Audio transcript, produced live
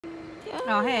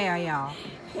Oh, hey, y'all.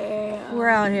 Hey, We're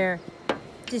out here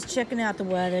just checking out the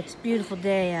weather. It's a beautiful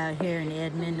day out here in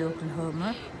Edmond,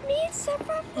 Oklahoma. Me and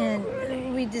Sephiroth.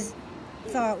 And we just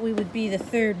thought we would be the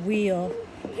third wheel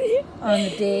on the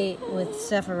date with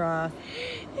Sephiroth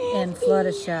and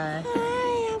Fluttershy.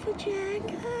 Hi, Applejack.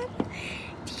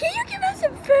 Can you give us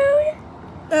some food?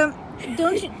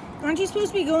 Aren't you supposed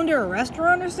to be going to a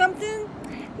restaurant or something?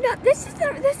 No, this is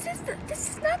not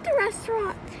the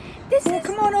restaurant. Well,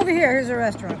 come on over here. Here's a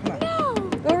restaurant. Come on. No.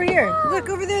 Over here. No. Look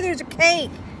over there. There's a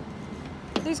cake.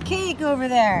 There's cake over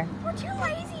there. We're too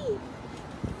lazy.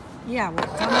 Yeah. Well,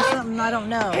 tell me something I don't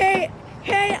know. Hey,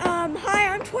 hi, I'm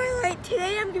Twilight.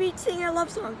 Today I'm gonna be singing a love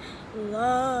song.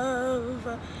 Love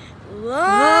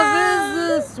Love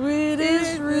is the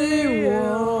sweetest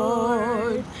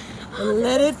reward.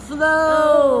 Let it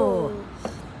flow.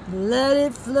 Let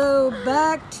it flow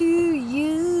back to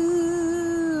you.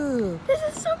 This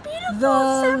is so beautiful.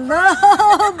 The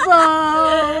love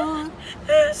boat.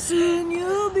 Soon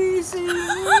you'll be singing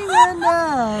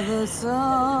another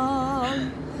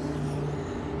song.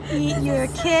 Eat your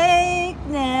cake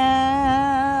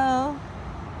now.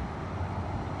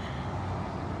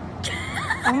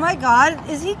 Oh my God,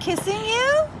 is he kissing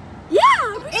you?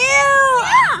 Yeah. Ew!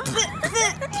 Yeah.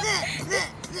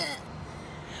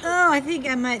 Oh, I think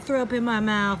I might throw up in my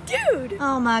mouth. Dude.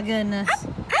 Oh my goodness.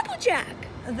 Applejack.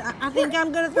 I think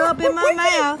I'm gonna throw up in my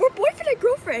mouth. We're boyfriend and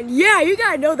girlfriend. Yeah, you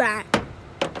gotta know that.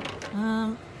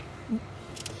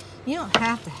 You don't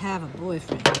have to have a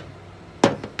boyfriend.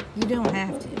 You don't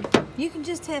have to. You can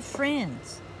just have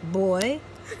friends. Boy.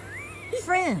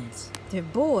 Friends. They're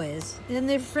boys and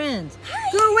they're friends.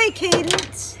 Go away,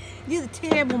 Cadence. You're the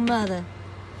terrible mother.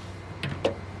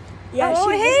 Yeah. Oh,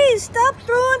 hey, stop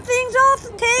throwing things off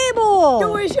the table.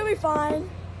 Don't worry, she'll be fine.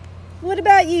 What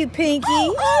about you, Pinky?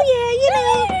 Oh,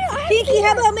 yeah, Pinky,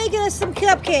 how about making us some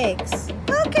cupcakes?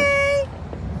 Okay.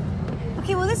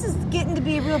 Okay, well, this is getting to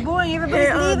be real boring.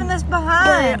 Everybody's leaving us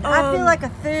behind. I feel like a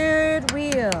third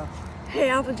wheel. Hey,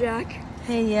 Applejack.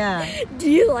 Hey, yeah.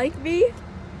 Do you like me?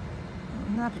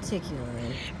 Not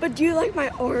particularly. But do you like my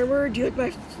armor? Do you like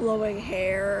my flowing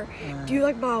hair? Do you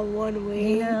like my one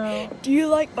wing? No. Do you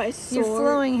like my sword? Your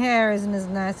flowing hair isn't as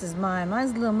nice as mine.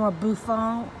 Mine's a little more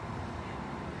bouffant.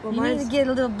 Well, You need to get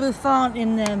a little bouffant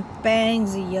in them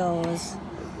bangs of yours.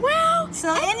 Well,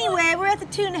 So anyway, we're at the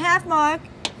 2.5 mark.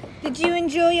 Did you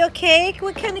enjoy your cake?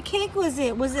 What kind of cake was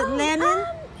it? Was it lemon? No,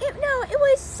 it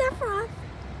was Sephiroth.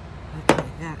 Okay,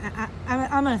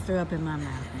 I'm gonna throw up in my mouth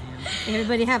now.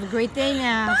 Everybody have a great day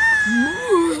now. Bye.